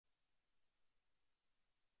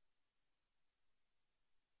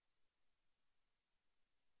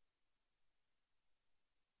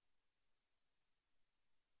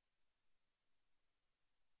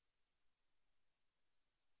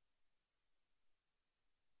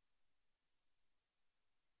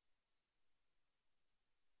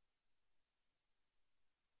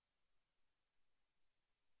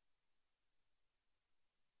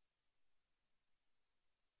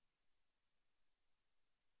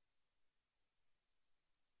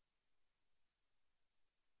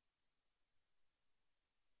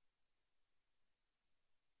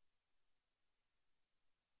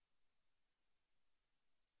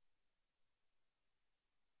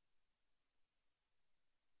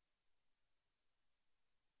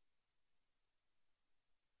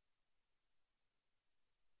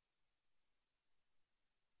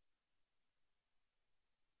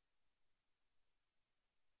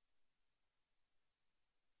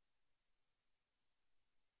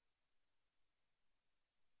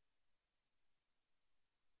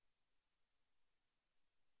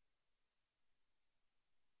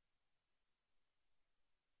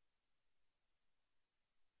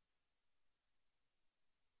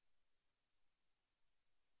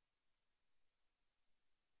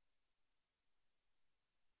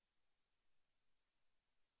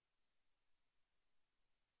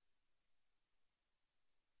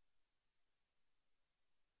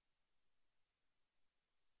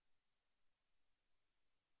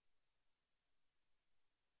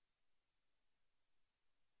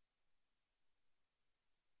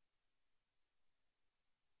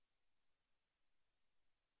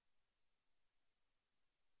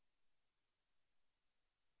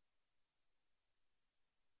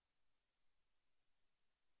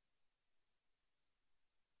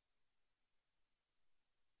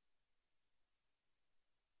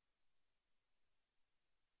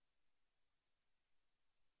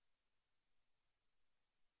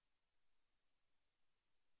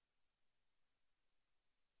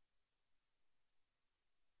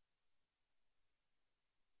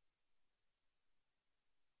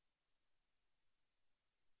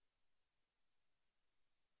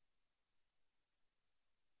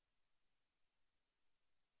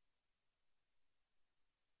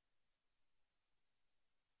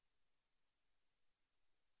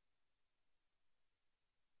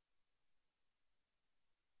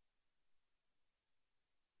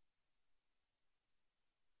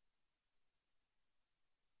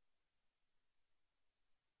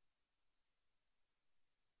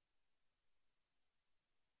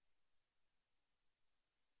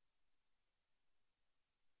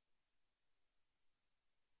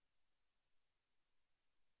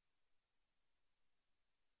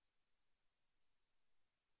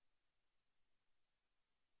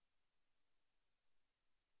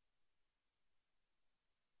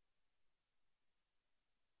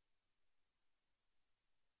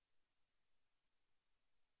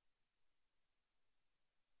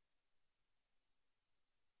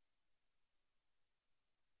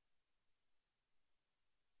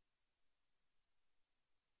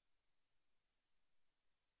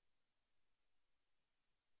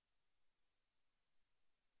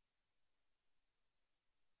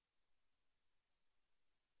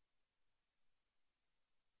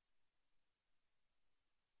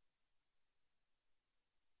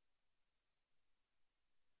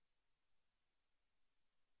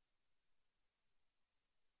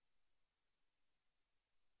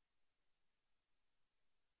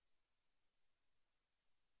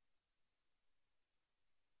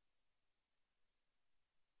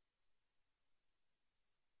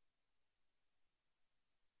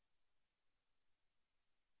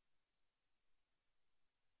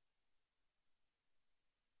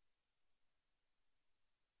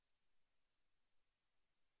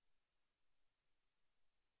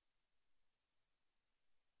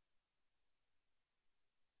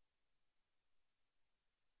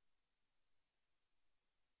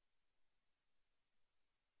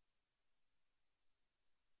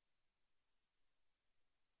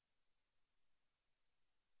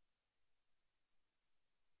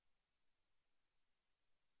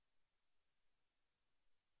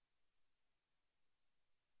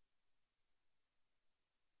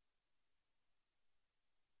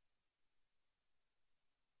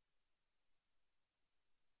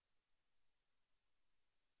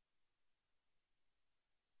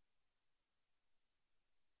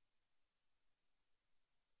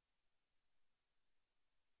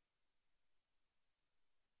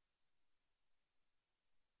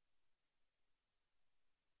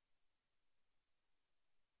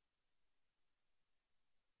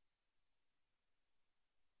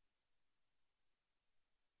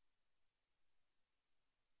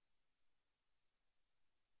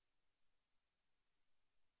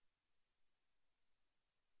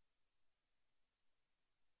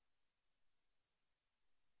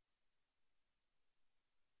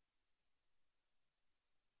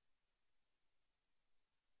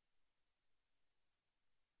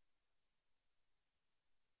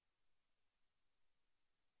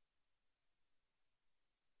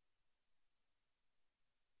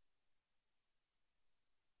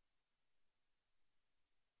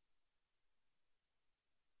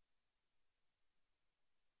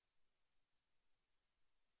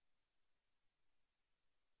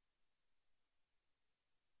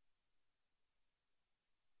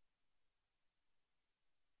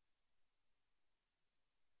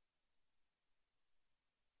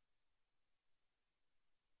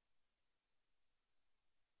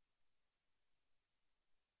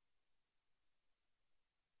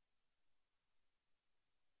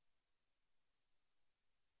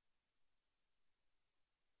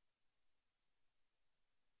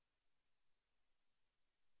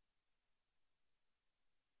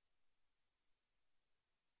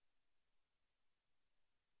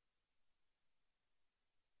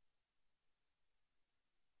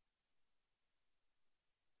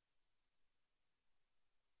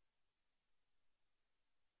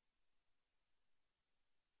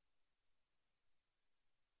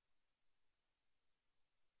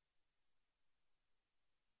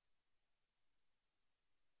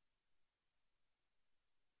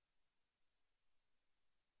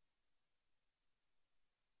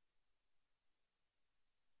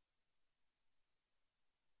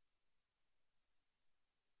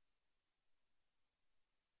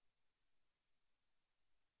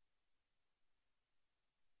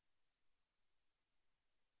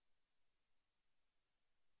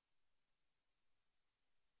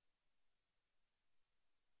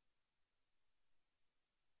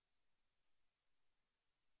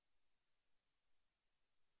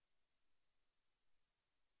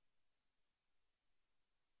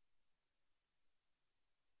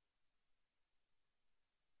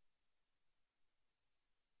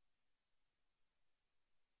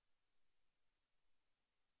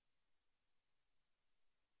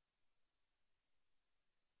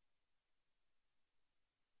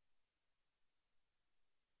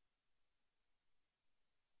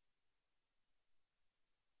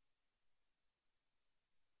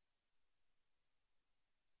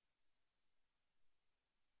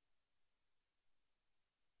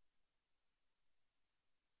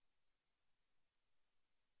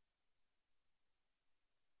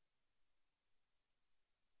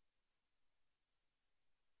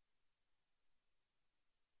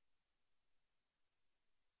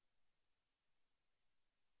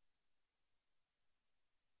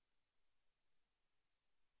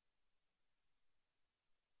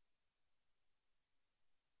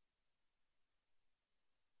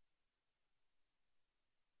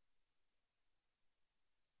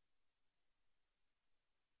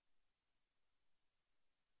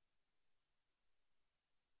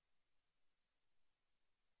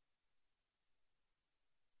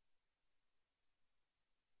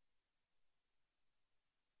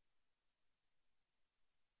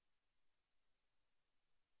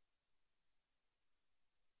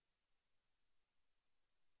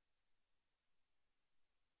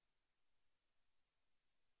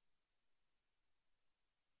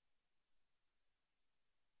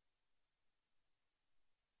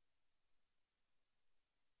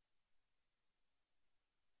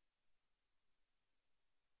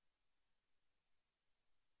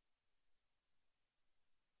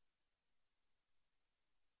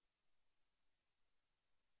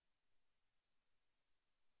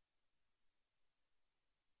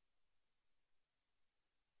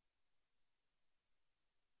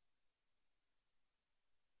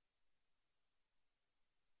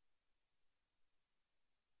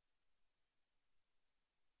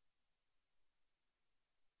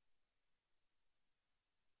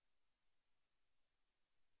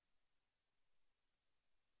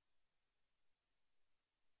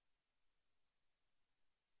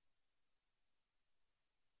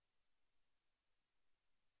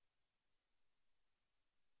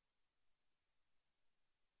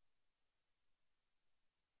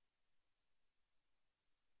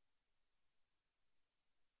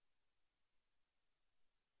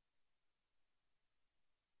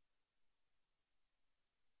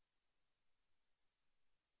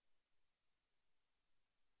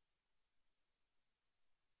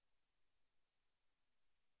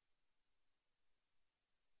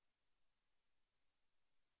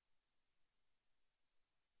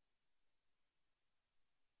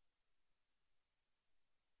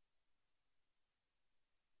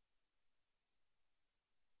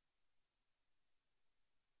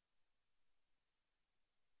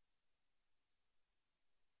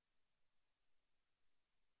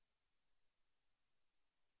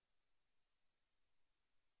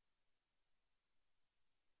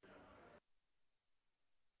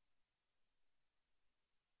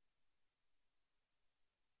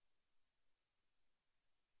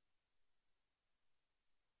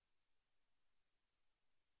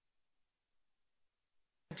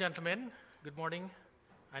Gentlemen, good morning.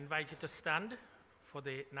 I invite you to stand for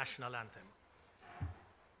the national anthem.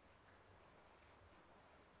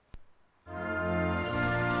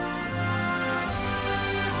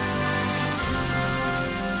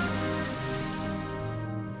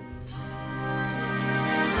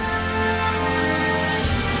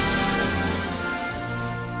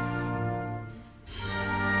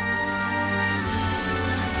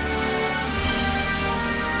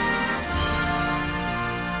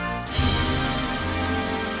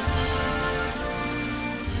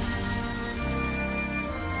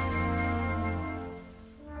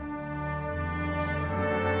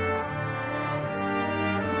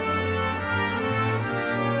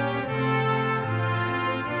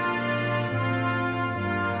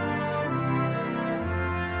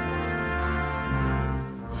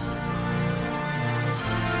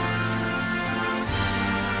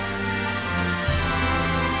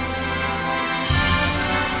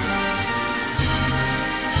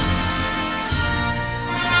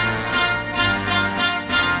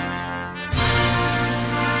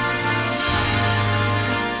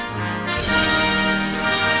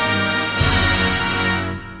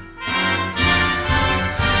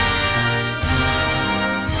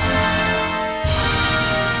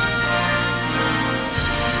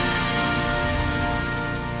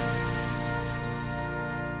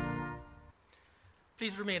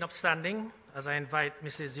 Please remain upstanding as I invite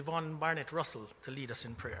Mrs. Yvonne Barnett Russell to lead us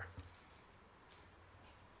in prayer.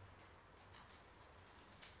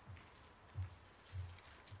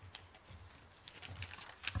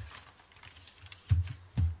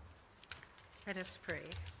 Let us pray.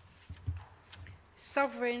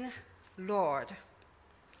 Sovereign Lord,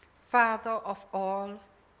 Father of all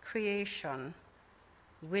creation,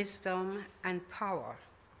 wisdom, and power,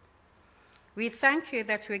 we thank you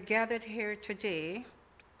that we're gathered here today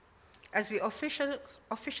as we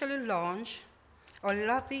officially launch our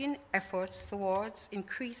lobbying efforts towards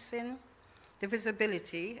increasing the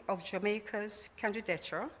visibility of Jamaica's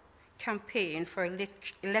candidature campaign for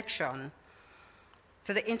election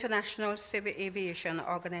to the International Civil Aviation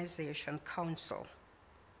Organization Council.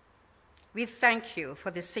 We thank you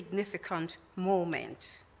for this significant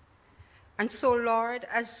moment. And so, Lord,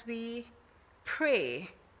 as we pray,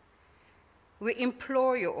 we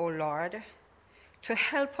implore you, O Lord, to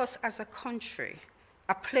help us as a country,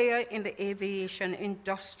 a player in the aviation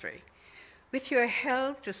industry, with your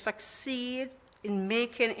help to succeed in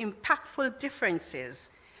making impactful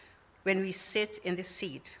differences when we sit in the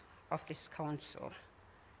seat of this council.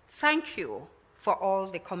 Thank you for all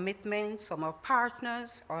the commitments from our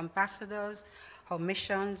partners, our ambassadors, our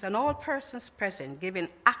missions, and all persons present giving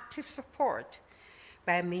active support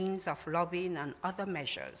by means of lobbying and other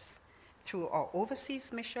measures through our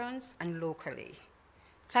overseas missions and locally.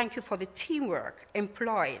 Thank you for the teamwork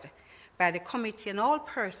employed by the committee and all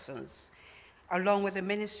persons, along with the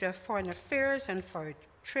Ministry of Foreign Affairs and Foreign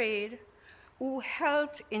Trade, who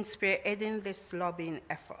helped in spearheading these lobbying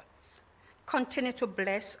efforts. Continue to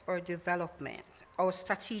bless our development, our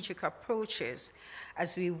strategic approaches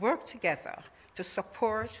as we work together to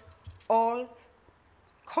support all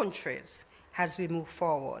countries as we move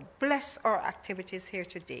forward. Bless our activities here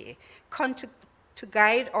today. Continue to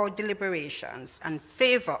guide our deliberations and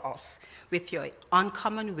favor us with your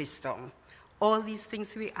uncommon wisdom. All these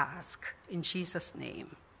things we ask in Jesus'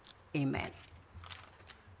 name. Amen.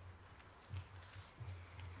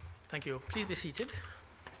 Thank you. Please be seated.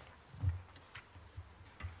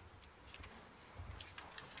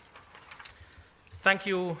 Thank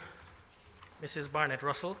you, Mrs. Barnett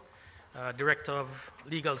Russell, Director of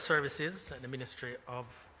Legal Services at the Ministry of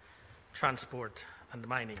Transport and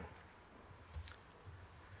Mining.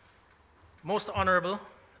 Most Honorable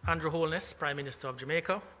Andrew Holness, Prime Minister of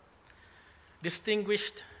Jamaica,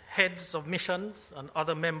 distinguished heads of missions and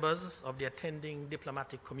other members of the attending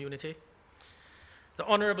diplomatic community, the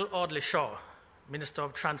Honorable Audley Shaw, Minister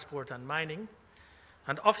of Transport and Mining,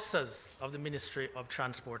 and officers of the Ministry of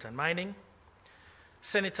Transport and Mining,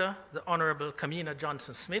 Senator the Honorable Kamina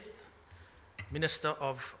Johnson-Smith, Minister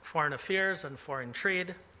of Foreign Affairs and Foreign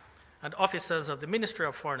Trade, and officers of the Ministry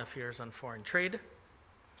of Foreign Affairs and Foreign Trade,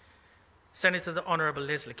 Senator the Honorable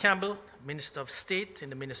Leslie Campbell, Minister of State in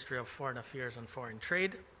the Ministry of Foreign Affairs and Foreign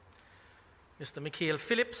Trade, Mr. Mikhail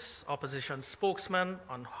Phillips, Opposition Spokesman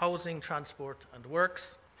on Housing, Transport and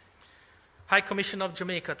Works, High Commissioner of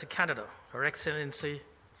Jamaica to Canada, Her Excellency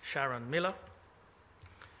Sharon Miller,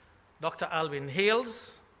 Dr. Alwyn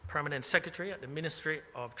Hales, Permanent Secretary at the Ministry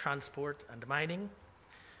of Transport and Mining,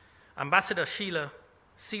 Ambassador Sheila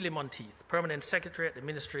Sealy-Monteith, Permanent Secretary at the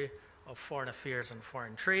Ministry of Foreign Affairs and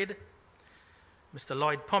Foreign Trade, Mr.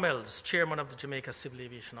 Lloyd Pommels, Chairman of the Jamaica Civil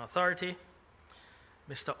Aviation Authority,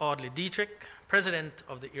 Mr. Audley Dietrich, President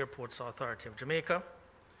of the Airports Authority of Jamaica,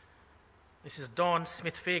 Mrs. Dawn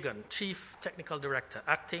Smith-Fagan, Chief Technical Director,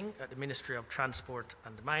 Acting at the Ministry of Transport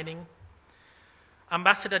and Mining,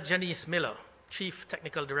 Ambassador Janice Miller, Chief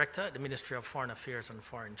Technical Director at the Ministry of Foreign Affairs and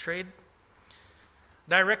Foreign Trade,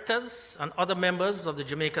 directors and other members of the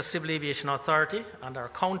Jamaica Civil Aviation Authority and our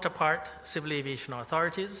counterpart civil aviation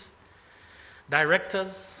authorities,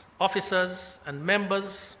 directors, officers, and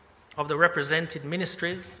members of the represented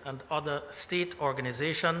ministries and other state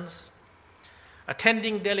organizations,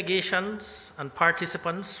 attending delegations and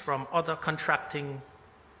participants from other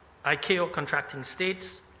ICAO contracting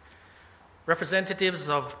states, representatives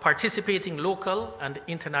of participating local and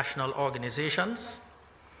international organizations,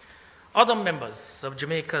 other members of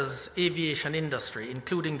Jamaica's aviation industry,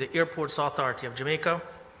 including the Airports Authority of Jamaica,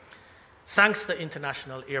 Sangster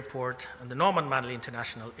International Airport, and the Norman Manley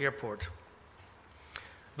International Airport,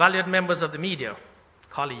 valued members of the media,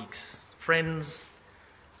 colleagues, friends,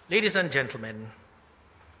 ladies and gentlemen,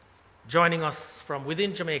 joining us from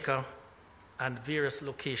within Jamaica and various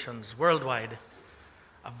locations worldwide,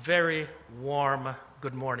 a very warm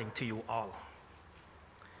good morning to you all.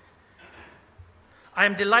 I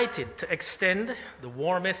am delighted to extend the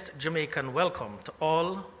warmest Jamaican welcome to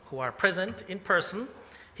all who are present in person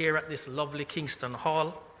here at this lovely Kingston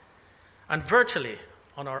Hall and virtually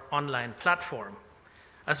on our online platform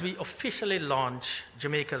as we officially launch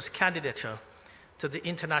Jamaica's candidature to the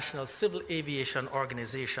International Civil Aviation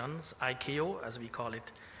Organization's, ICAO as we call it,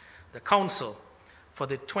 the Council for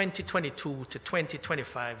the 2022 to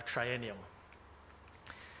 2025 triennium.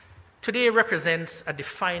 Today represents a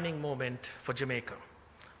defining moment for Jamaica,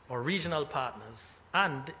 our regional partners,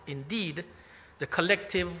 and indeed the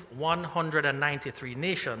collective 193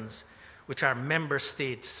 nations which are member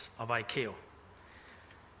states of ICAO.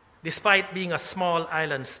 Despite being a small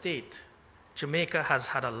island state, Jamaica has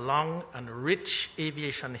had a long and rich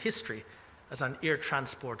aviation history as an air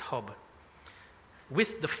transport hub,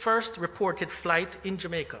 with the first reported flight in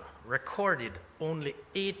Jamaica recorded only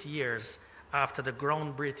 8 years after the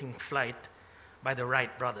groundbreaking flight by the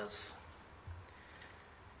Wright brothers.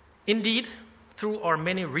 Indeed, through our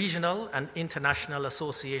many regional and international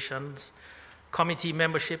associations, committee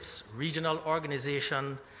memberships, regional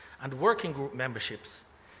organization, and working group memberships,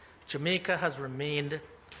 Jamaica has remained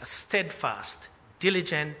a steadfast,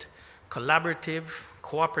 diligent, collaborative,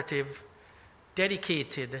 cooperative,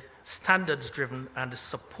 dedicated, standards-driven, and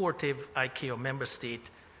supportive ICAO member state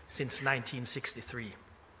since 1963.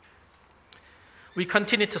 We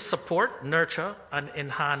continue to support, nurture, and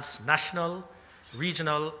enhance national,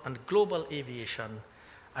 regional, and global aviation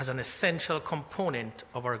as an essential component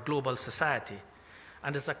of our global society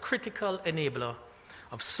and as a critical enabler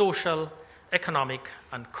of social, economic,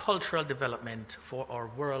 and cultural development for our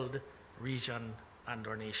world, region, and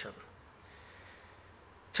our nation.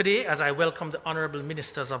 Today, as I welcome the honorable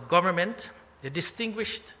ministers of government, the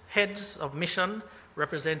distinguished heads of mission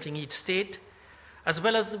representing each state, as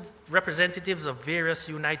well as the representatives of various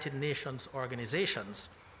United Nations organizations,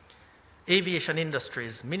 aviation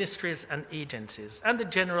industries, ministries and agencies, and the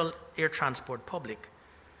general air transport public,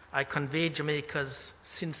 I convey Jamaica's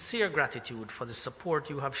sincere gratitude for the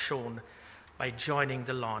support you have shown by joining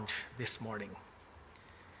the launch this morning.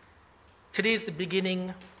 Today is the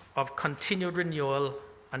beginning of continued renewal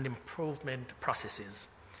and improvement processes,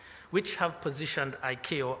 which have positioned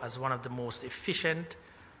ICAO as one of the most efficient,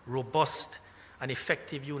 robust, and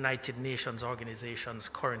effective United Nations organizations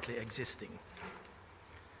currently existing.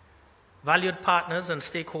 Valued partners and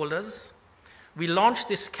stakeholders, we launched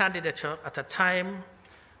this candidature at a time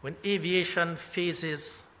when aviation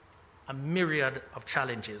faces a myriad of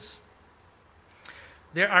challenges.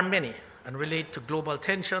 There are many and relate to global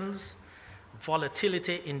tensions,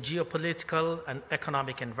 volatility in geopolitical and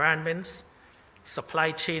economic environments,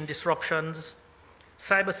 supply chain disruptions,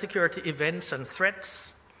 cybersecurity events and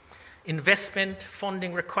threats, investment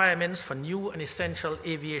funding requirements for new and essential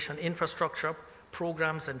aviation infrastructure,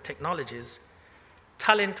 programs and technologies,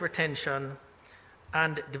 talent retention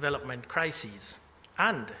and development crises,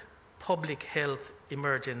 and public health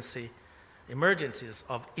emergencies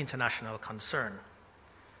of international concern.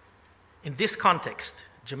 In this context,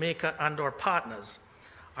 Jamaica and our partners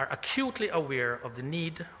are acutely aware of the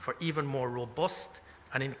need for even more robust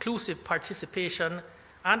and inclusive participation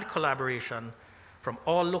and collaboration from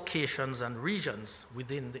all locations and regions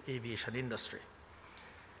within the aviation industry,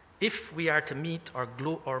 if we are to meet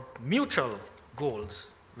our mutual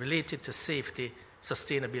goals related to safety,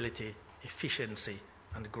 sustainability, efficiency,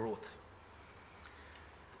 and growth.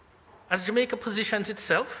 As Jamaica positions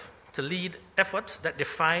itself to lead efforts that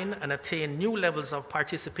define and attain new levels of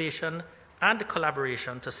participation and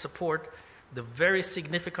collaboration to support the very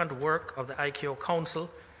significant work of the ICAO Council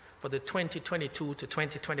for the 2022 to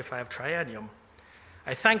 2025 triennium.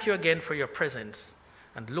 I thank you again for your presence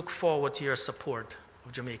and look forward to your support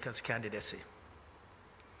of Jamaica's candidacy.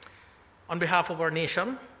 On behalf of our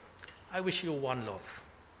nation, I wish you one love.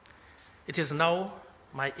 It is now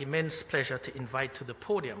my immense pleasure to invite to the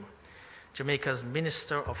podium Jamaica's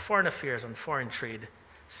Minister of Foreign Affairs and Foreign Trade,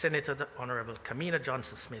 Senator the Honorable Kamina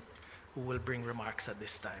Johnson-Smith, who will bring remarks at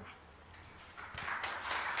this time.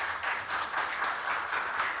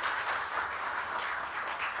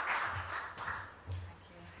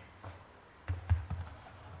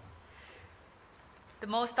 The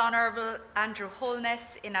Most Honourable Andrew Holness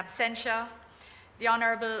in absentia, the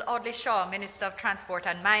Honourable Audley Shaw, Minister of Transport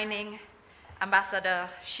and Mining, Ambassador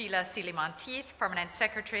Sheila Sealy-Monteith, Permanent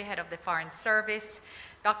Secretary, Head of the Foreign Service,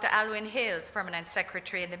 Dr. Alwyn Hales, Permanent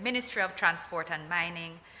Secretary in the Ministry of Transport and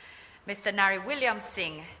Mining, Mr. Nari William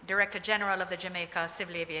Singh, Director General of the Jamaica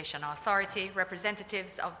Civil Aviation Authority,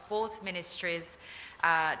 representatives of both ministries,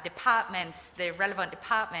 departments, the relevant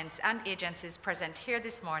departments and agencies present here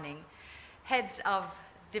this morning, heads of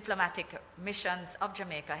diplomatic missions of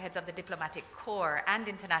Jamaica, heads of the diplomatic corps and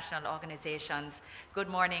international organizations, good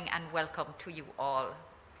morning and welcome to you all.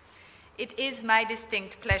 It is my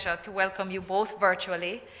distinct pleasure to welcome you both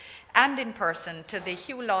virtually and in person to the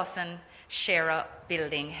Hugh Lawson Shearer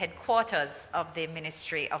Building, headquarters of the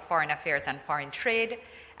Ministry of Foreign Affairs and Foreign Trade,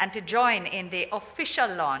 and to join in the official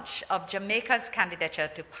launch of Jamaica's candidature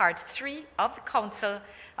to Part 3 of the Council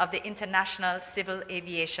of the International Civil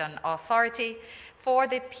Aviation Authority for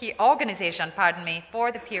the organization,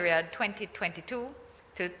 for the period 2022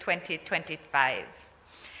 to 2025.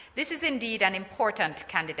 This is indeed an important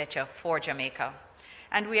candidature for Jamaica,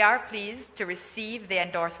 and we are pleased to receive the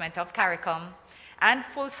endorsement of CARICOM and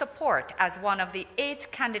full support as one of the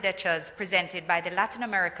 8 candidatures presented by the Latin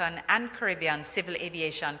American and Caribbean Civil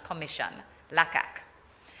Aviation Commission, LACAC.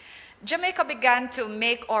 Jamaica began to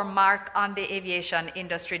make our mark on the aviation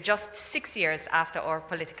industry just 6 years after our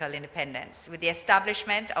political independence, with the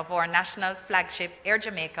establishment of our national flagship, Air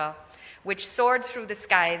Jamaica, which soared through the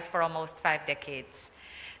skies for almost 5 decades.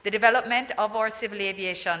 The development of our civil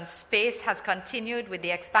aviation space has continued with the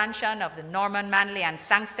expansion of the Norman Manley and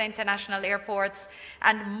Sangster International Airports,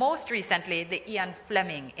 and most recently, the Ian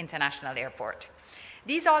Fleming International Airport.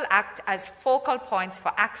 These all act as focal points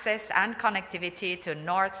for access and connectivity to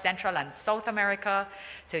North, Central, and South America,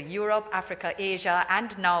 to Europe, Africa, Asia,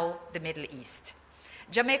 and now the Middle East.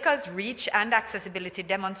 Jamaica's reach and accessibility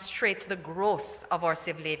demonstrates the growth of our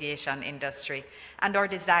civil aviation industry and our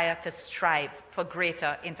desire to strive for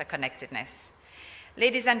greater interconnectedness.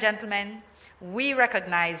 Ladies and gentlemen, we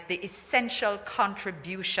recognize the essential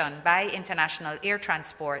contribution by international air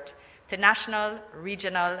transport to national,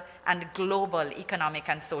 regional, and global economic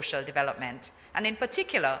and social development, and in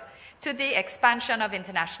particular, to the expansion of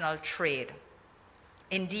international trade.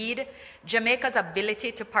 Indeed, Jamaica's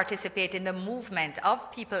ability to participate in the movement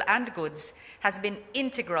of people and goods has been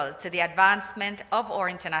integral to the advancement of our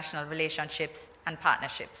international relationships and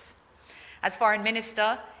partnerships. As Foreign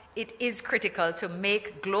Minister, it is critical to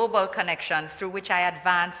make global connections through which I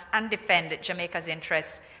advance and defend Jamaica's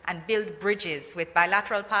interests and build bridges with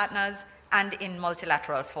bilateral partners and in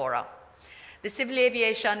multilateral fora. The civil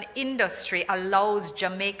aviation industry allows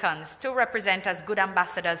Jamaicans to represent as good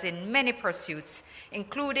ambassadors in many pursuits,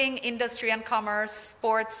 including industry and commerce,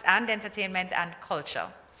 sports and entertainment and culture.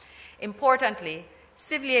 Importantly,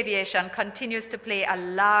 civil aviation continues to play a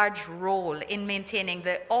large role in maintaining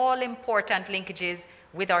the all-important linkages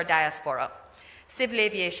with our diaspora. Civil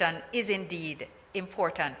aviation is indeed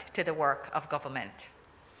important to the work of government.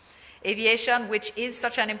 Aviation, which is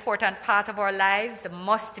such an important part of our lives,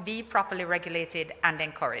 must be properly regulated and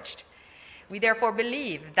encouraged. We therefore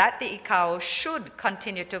believe that the ICAO should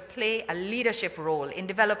continue to play a leadership role in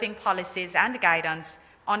developing policies and guidance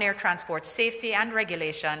on air transport safety and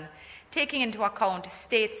regulation, taking into account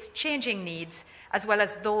states' changing needs as well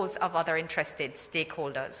as those of other interested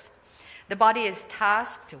stakeholders. The body is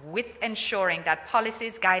tasked with ensuring that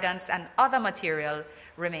policies, guidance, and other material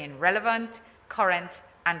remain relevant, current,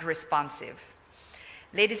 and responsive.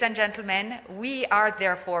 Ladies and gentlemen, we are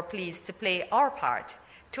therefore pleased to play our part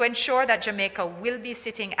to ensure that Jamaica will be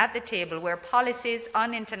sitting at the table where policies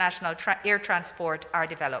on international air transport are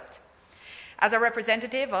developed. As a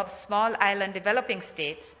representative of small island developing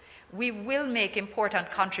states, we will make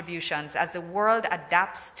important contributions as the world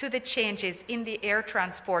adapts to the changes in the air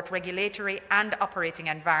transport regulatory and operating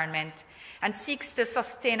environment and seeks to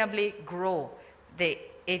sustainably grow the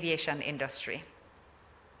aviation industry.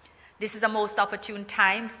 This is a most opportune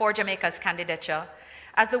time for Jamaica's candidature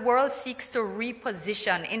as the world seeks to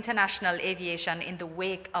reposition international aviation in the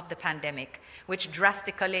wake of the pandemic, which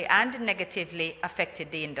drastically and negatively affected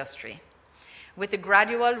the industry. With the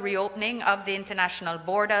gradual reopening of the international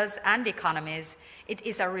borders and economies, it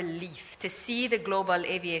is a relief to see the global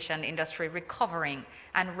aviation industry recovering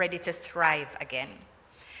and ready to thrive again.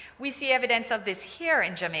 We see evidence of this here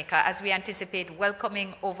in Jamaica as we anticipate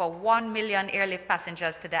welcoming over 1 million airlift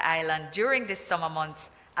passengers to the island during this summer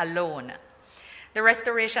months alone. The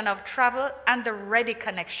restoration of travel and the ready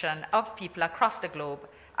connection of people across the globe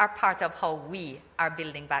are part of how we are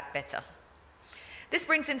building back better. This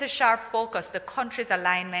brings into sharp focus the country's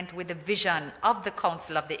alignment with the vision of the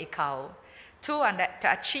Council of the ICAO to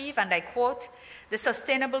achieve, and I quote, the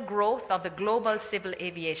sustainable growth of the global civil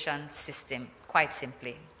aviation system, quite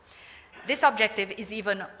simply. This objective is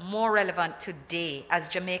even more relevant today as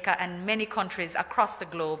Jamaica and many countries across the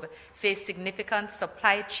globe face significant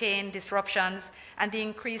supply chain disruptions and the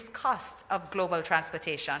increased cost of global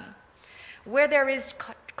transportation. Where there is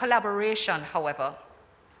collaboration, however,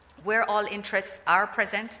 where all interests are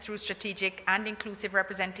present through strategic and inclusive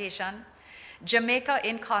representation, Jamaica,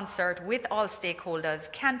 in concert with all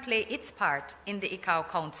stakeholders, can play its part in the ICAO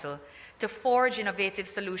Council to forge innovative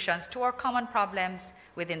solutions to our common problems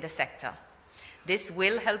within the sector. This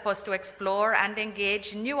will help us to explore and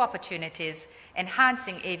engage new opportunities,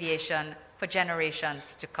 enhancing aviation for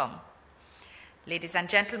generations to come. Ladies and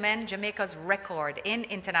gentlemen, Jamaica's record in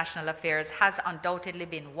international affairs has undoubtedly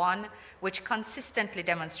been one which consistently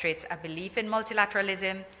demonstrates a belief in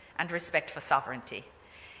multilateralism and respect for sovereignty.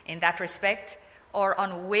 In that respect, our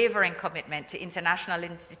unwavering commitment to international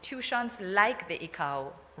institutions like the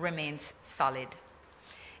ICAO remains solid.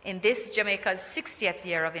 In this Jamaica's 60th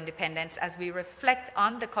year of independence, as we reflect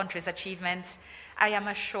on the country's achievements, I am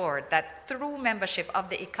assured that through membership of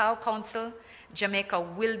the ICAO Council, Jamaica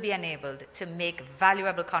will be enabled to make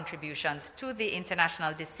valuable contributions to the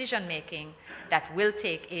international decision-making that will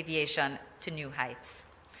take aviation to new heights.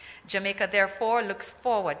 Jamaica, therefore, looks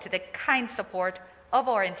forward to the kind support of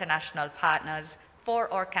our international partners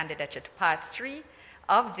for our candidature to Part 3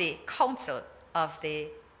 of the Council of the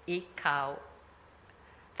ICAO.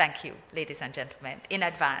 Thank you, ladies and gentlemen, in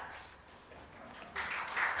advance.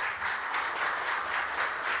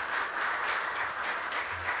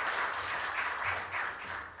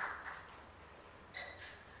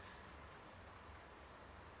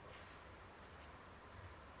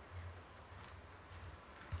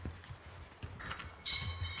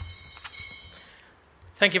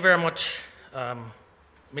 Thank you very much,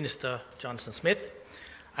 Minister Johnson-Smith.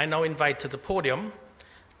 I now invite to the podium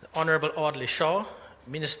the Honorable Audley Shaw,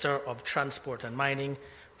 Minister of Transport and Mining,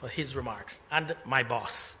 for his remarks, and my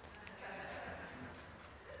boss.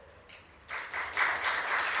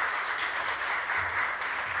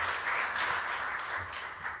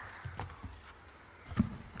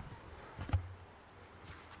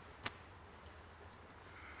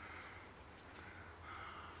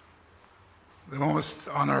 The Most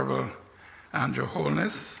Honorable Andrew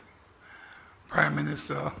Holness, Prime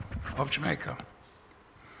Minister of Jamaica.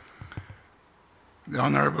 The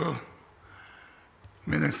Honorable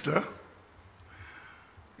Minister,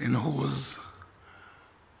 in whose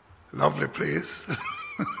lovely place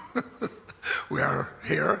we are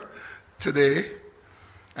here today,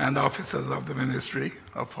 and officers of the Ministry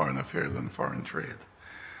of Foreign Affairs and Foreign Trade,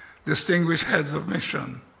 distinguished heads of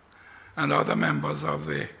mission, and other members of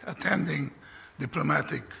the attending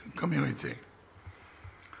diplomatic community,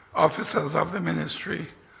 officers of the Ministry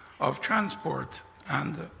of Transport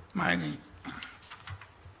and Mining,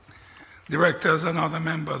 directors and other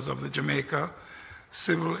members of the Jamaica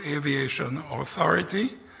Civil Aviation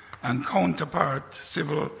Authority and counterpart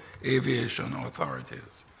civil aviation authorities,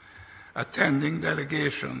 attending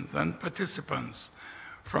delegations and participants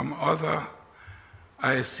from other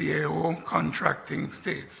ICAO contracting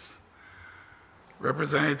states,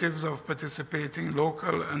 representatives of participating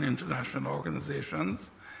local and international organizations,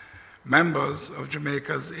 members of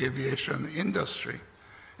Jamaica's aviation industry,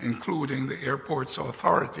 including the Airports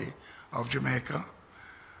Authority of Jamaica,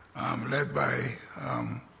 led by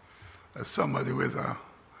somebody with a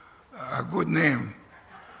good name.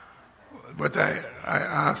 But I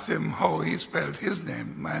asked him how he spelled his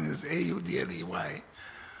name. Mine is A-U-D-L-E-Y.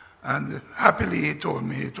 And happily he told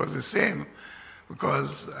me it was the same,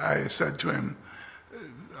 because I said to him,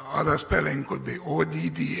 other spelling could be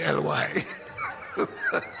O-D-D-L-Y.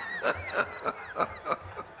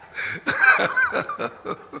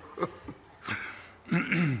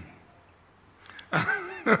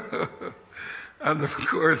 And of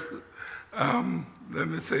course, let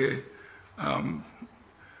me say,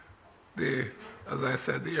 as I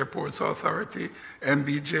said, the Airports Authority,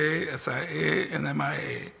 MBJ, SIA, and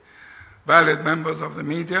MIA. Valued members of the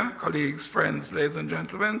media, colleagues, friends, ladies and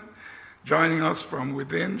gentlemen, joining us from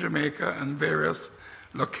within Jamaica and various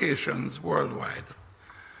locations worldwide.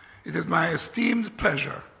 It is my esteemed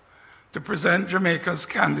pleasure to present Jamaica's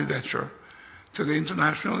candidature to the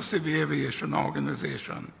International Civil Aviation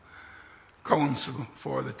Organization Council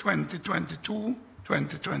for the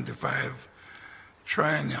 2022-2025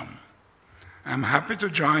 triennium. I'm happy to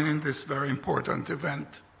join in this very important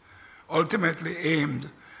event, ultimately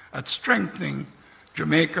aimed at strengthening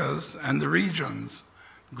Jamaica's and the region's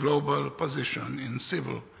global position in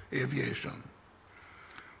civil aviation.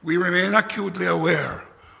 We remain acutely aware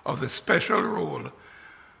of the special role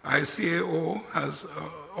ICAO has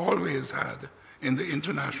always had in the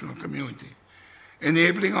international community,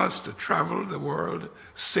 enabling us to travel the world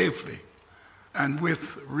safely and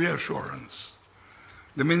with reassurance.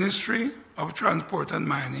 The Ministry of Transport and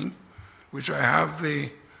Mining, which I have the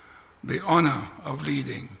honor of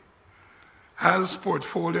leading, has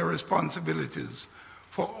portfolio responsibilities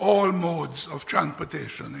for all modes of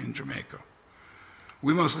transportation in Jamaica.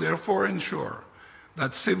 We must therefore ensure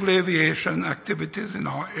that civil aviation activities in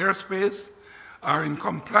our airspace are in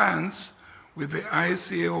compliance with the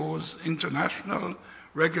ICAO's international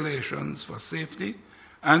regulations for safety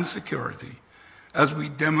and security as we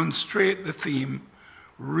demonstrate the theme,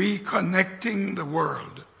 Reconnecting the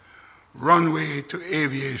World, Runway to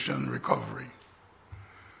Aviation Recovery.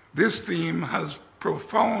 This theme has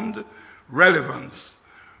profound relevance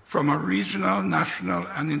from a regional, national,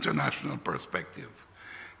 and international perspective,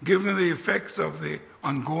 given the effects of the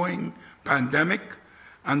ongoing pandemic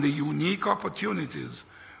and the unique opportunities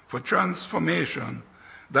for transformation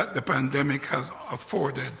that the pandemic has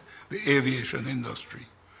afforded the aviation industry.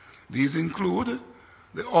 These include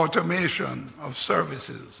the automation of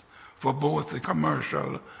services for both the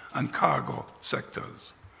commercial and cargo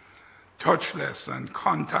sectors, touchless and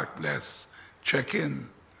contactless check-in,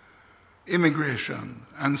 immigration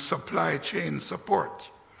and supply chain support,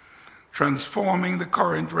 transforming the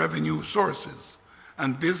current revenue sources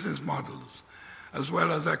and business models, as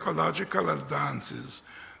well as ecological advances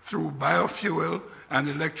through biofuel and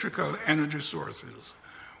electrical energy sources,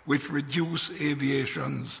 which reduce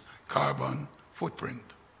aviation's carbon footprint.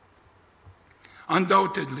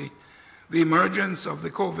 Undoubtedly, the emergence of the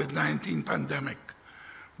COVID-19 pandemic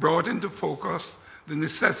brought into focus the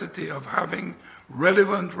necessity of having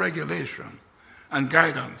relevant regulation and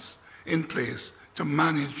guidance in place to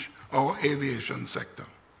manage our aviation sector.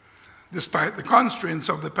 Despite the constraints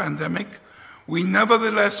of the pandemic, we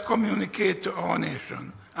nevertheless communicate to our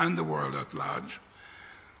nation and the world at large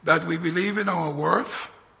that we believe in our worth,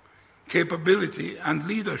 capability, and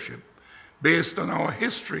leadership based on our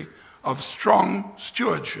history of strong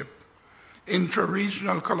stewardship,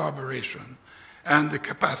 intra-regional collaboration, and the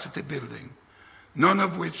capacity building, none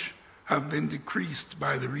of which have been decreased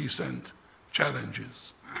by the recent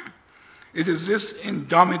challenges. It is this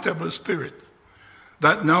indomitable spirit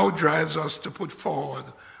that now drives us to put forward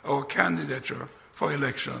our candidature for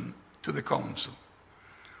election to the Council.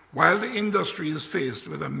 While the industry is faced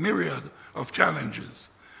with a myriad of challenges,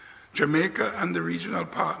 Jamaica and the regional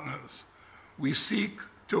partners we seek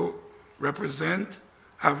to represent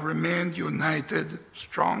have remained united,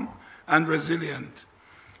 strong, and resilient,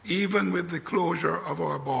 even with the closure of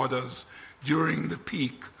our borders during the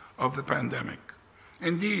peak of the pandemic.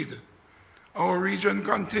 Indeed, our region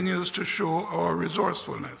continues to show our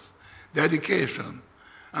resourcefulness, dedication,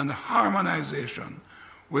 and harmonization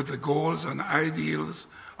with the goals and ideals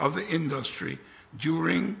of the industry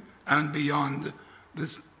during and beyond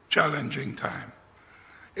this challenging time.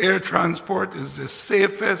 Air transport is the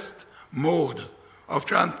safest mode of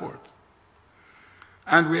transport,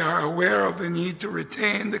 and we are aware of the need to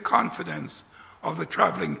retain the confidence of the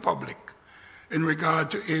traveling public in regard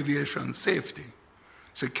to aviation safety,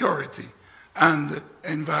 security, and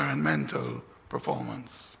environmental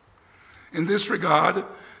performance. In this regard,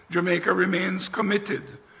 Jamaica remains committed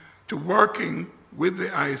to working with the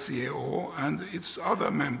ICAO and its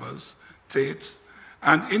other members, states,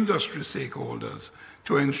 and industry stakeholders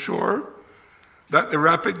to ensure that the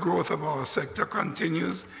rapid growth of our sector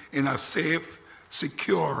continues in a safe,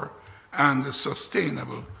 secure, and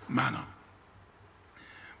sustainable manner.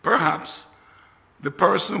 Perhaps the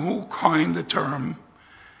person who coined the term,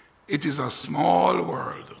 "It is a small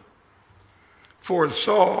world,"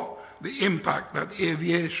 foresaw the impact that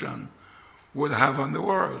aviation would have on the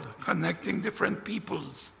world, connecting different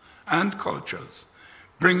peoples and cultures,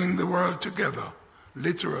 bringing the world together,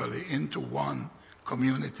 literally into one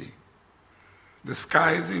community. The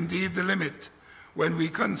sky is indeed the limit when we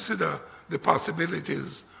consider the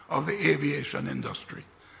possibilities of the aviation industry.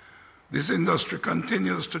 This industry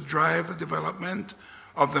continues to drive the development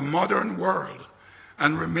of the modern world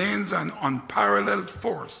and remains an unparalleled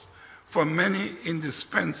force for many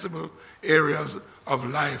indispensable areas of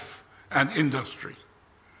life and industry.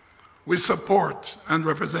 With support and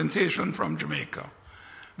representation from Jamaica,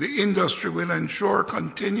 the industry will ensure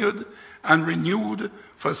continued and renewed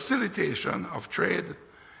facilitation of trade,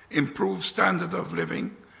 improved standard of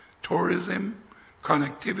living, tourism,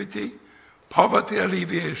 connectivity, poverty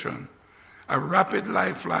alleviation, a rapid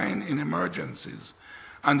lifeline in emergencies,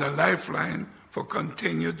 and a lifeline for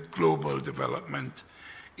continued global development,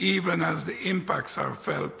 even as the impacts are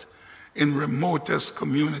felt in remotest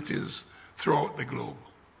communities throughout the globe.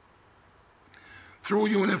 Through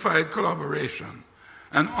unified collaboration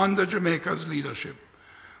and under Jamaica's leadership,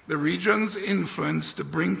 the region's influence to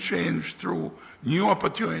bring change through new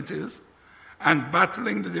opportunities and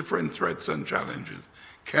battling the different threats and challenges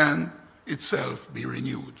can itself be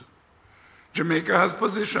renewed. Jamaica has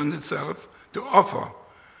positioned itself to offer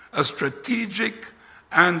a strategic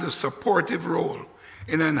and a supportive role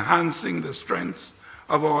in enhancing the strengths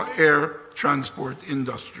of our air transport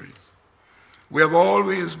industries. We have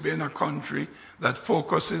always been a country that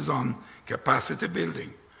focuses on capacity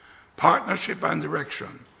building, partnership and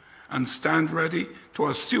direction, and stand ready to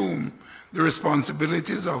assume the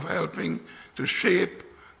responsibilities of helping to shape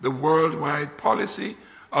the worldwide policy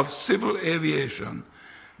of civil aviation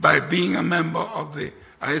by being a member of the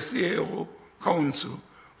ICAO Council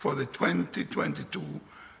for the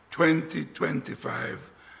 2022-2025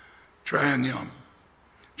 treiennium.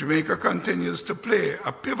 Jamaica continues to play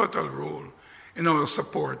a pivotal role in our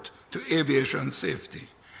support to aviation safety,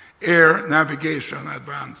 air navigation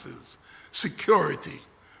advances, security,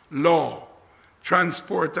 law,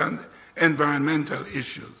 transport, and environmental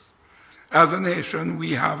issues. As a nation,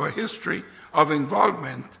 we have a history of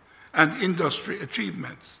involvement and industry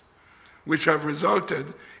achievements, which have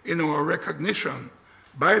resulted in our recognition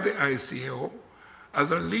by the ICAO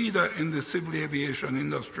as a leader in the civil aviation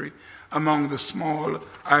industry among the small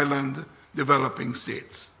island developing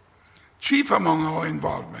states. Chief among our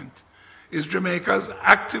involvement is Jamaica's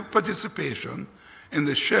active participation in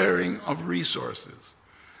the sharing of resources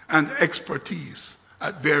and expertise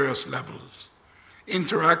at various levels,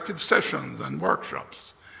 interactive sessions and workshops,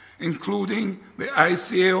 including the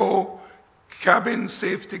ICAO Cabin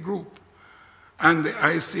Safety Group and the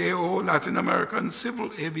ICAO Latin American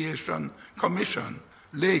Civil Aviation Commission,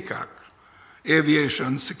 LACAC,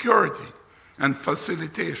 aviation security and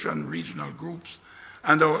facilitation regional groups,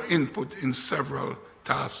 and our input in several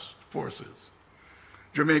task forces.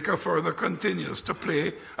 Jamaica further continues to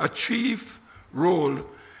play a chief role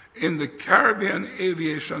in the Caribbean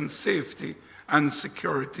Aviation Safety and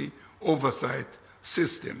Security Oversight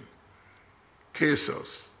System,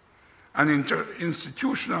 CASOS, an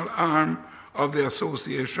interinstitutional arm of the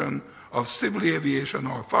Association of Civil Aviation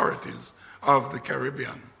Authorities of the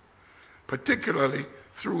Caribbean, particularly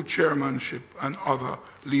through chairmanship and other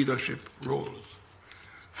leadership roles.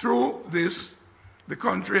 Through this, the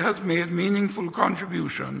country has made meaningful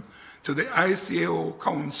contribution to the ICAO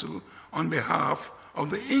Council on behalf of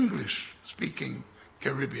the English-speaking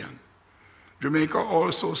Caribbean. Jamaica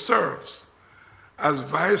also serves as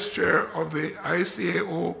vice chair of the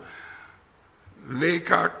ICAO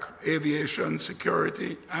LACAC Aviation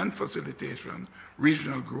Security and Facilitation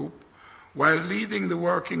Regional Group, while leading the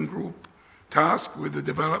working group tasked with the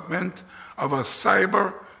development of a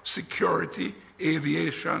cyber security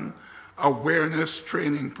aviation awareness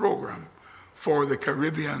training program for the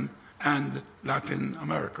Caribbean and Latin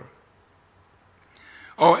America.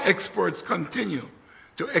 Our experts continue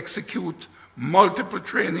to execute multiple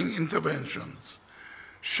training interventions,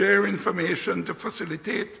 share information to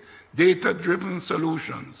facilitate data-driven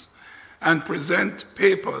solutions, and present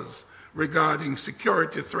papers regarding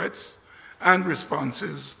security threats and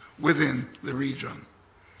responses within the region.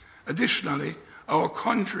 Additionally, our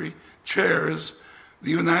country chairs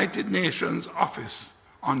the United Nations Office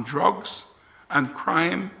on Drugs and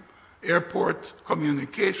Crime Airport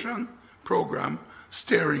Communication Program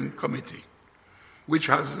Steering Committee, which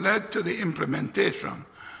has led to the implementation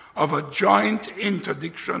of a joint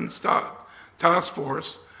interdiction task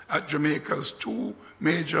force at Jamaica's two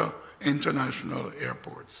major international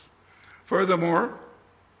airports. Furthermore,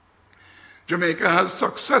 Jamaica has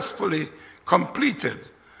successfully completed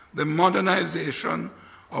the modernization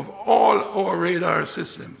of all our radar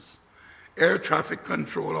systems, air traffic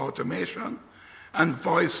control automation, and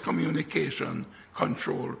voice communication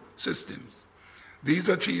control systems. These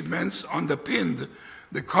achievements underpinned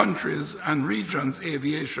the country's and region's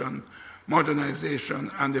aviation modernization,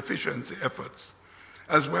 and efficiency efforts,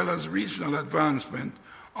 as well as regional advancement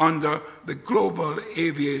under the Global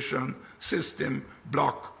Aviation System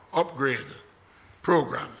Block Upgrade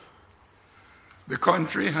Program. The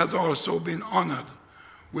country has also been honored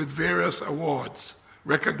with various awards,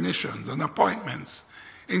 recognitions, and appointments,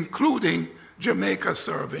 including Jamaica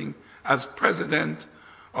serving as president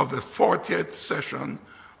of the 40th session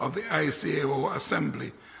of the ICAO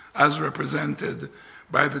Assembly, as represented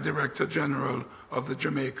by the Director General of the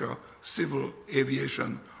Jamaica Civil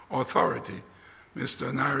Aviation Authority,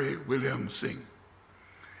 Mr. Nari William Singh.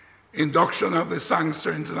 Induction of the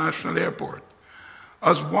Sangster International Airport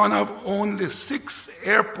as one of only 6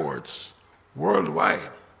 airports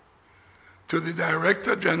worldwide to the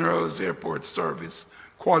Director General's Airport Service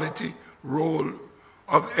Quality Role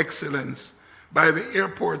of Excellence by the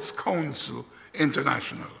Airports Council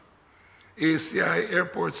International. ACI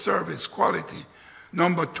Airport Service Quality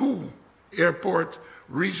 #2 Airport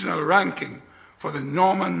Regional Ranking for the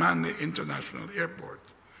Norman Manley International Airport,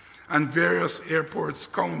 and various Airports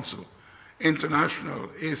Council International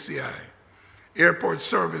ACI Airport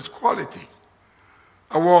Service Quality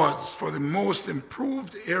Awards for the most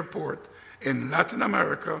improved airport in Latin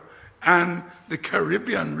America and the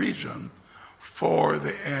Caribbean region for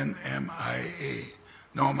the NMIA,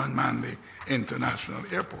 Norman Manley International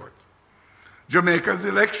Airport. Jamaica's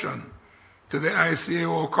election to the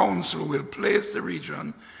ICAO Council will place the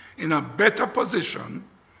region in a better position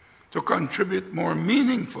to contribute more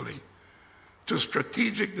meaningfully to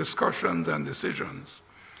strategic discussions and decisions,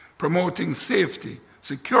 promoting safety,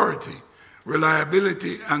 security,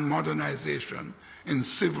 reliability, and modernization in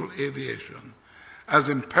civil aviation as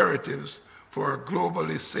imperatives for a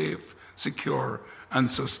globally safe, secure,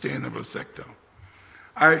 and sustainable sector.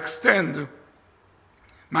 I extend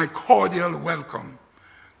my cordial welcome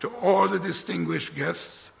to all the distinguished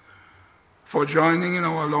guests for joining in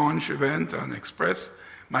our launch event, and express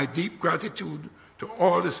my deep gratitude to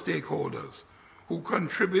all the stakeholders who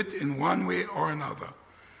contribute in one way or another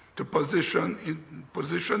to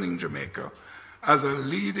positioning Jamaica as a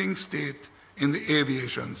leading state in the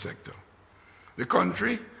aviation sector. The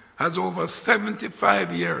country has over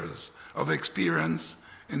 75 years of experience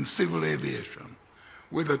in civil aviation,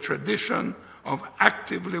 with a tradition of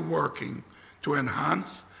actively working to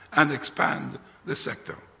enhance and expand the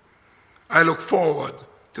sector. I look forward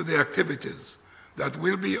to the activities that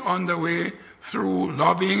will be underway through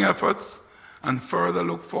lobbying efforts, and further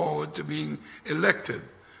look forward to being elected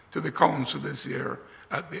to the Council this year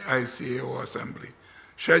at the ICAO Assembly,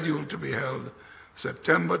 scheduled to be held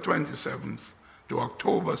September 27th to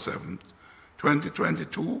October 7th,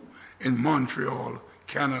 2022 in Montreal,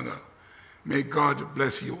 Canada. May God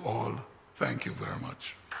bless you all. Thank you very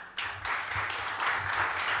much.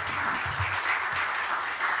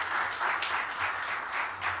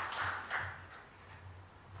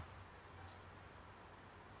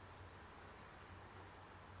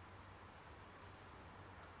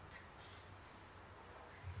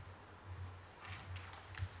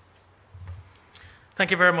 Thank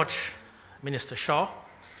you very much, Minister Shaw.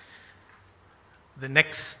 The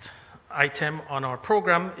next item on our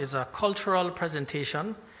program is a cultural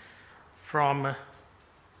presentation from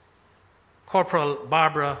Corporal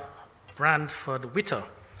Barbara Brandford Witter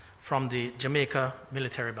from the Jamaica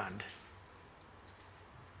Military Band.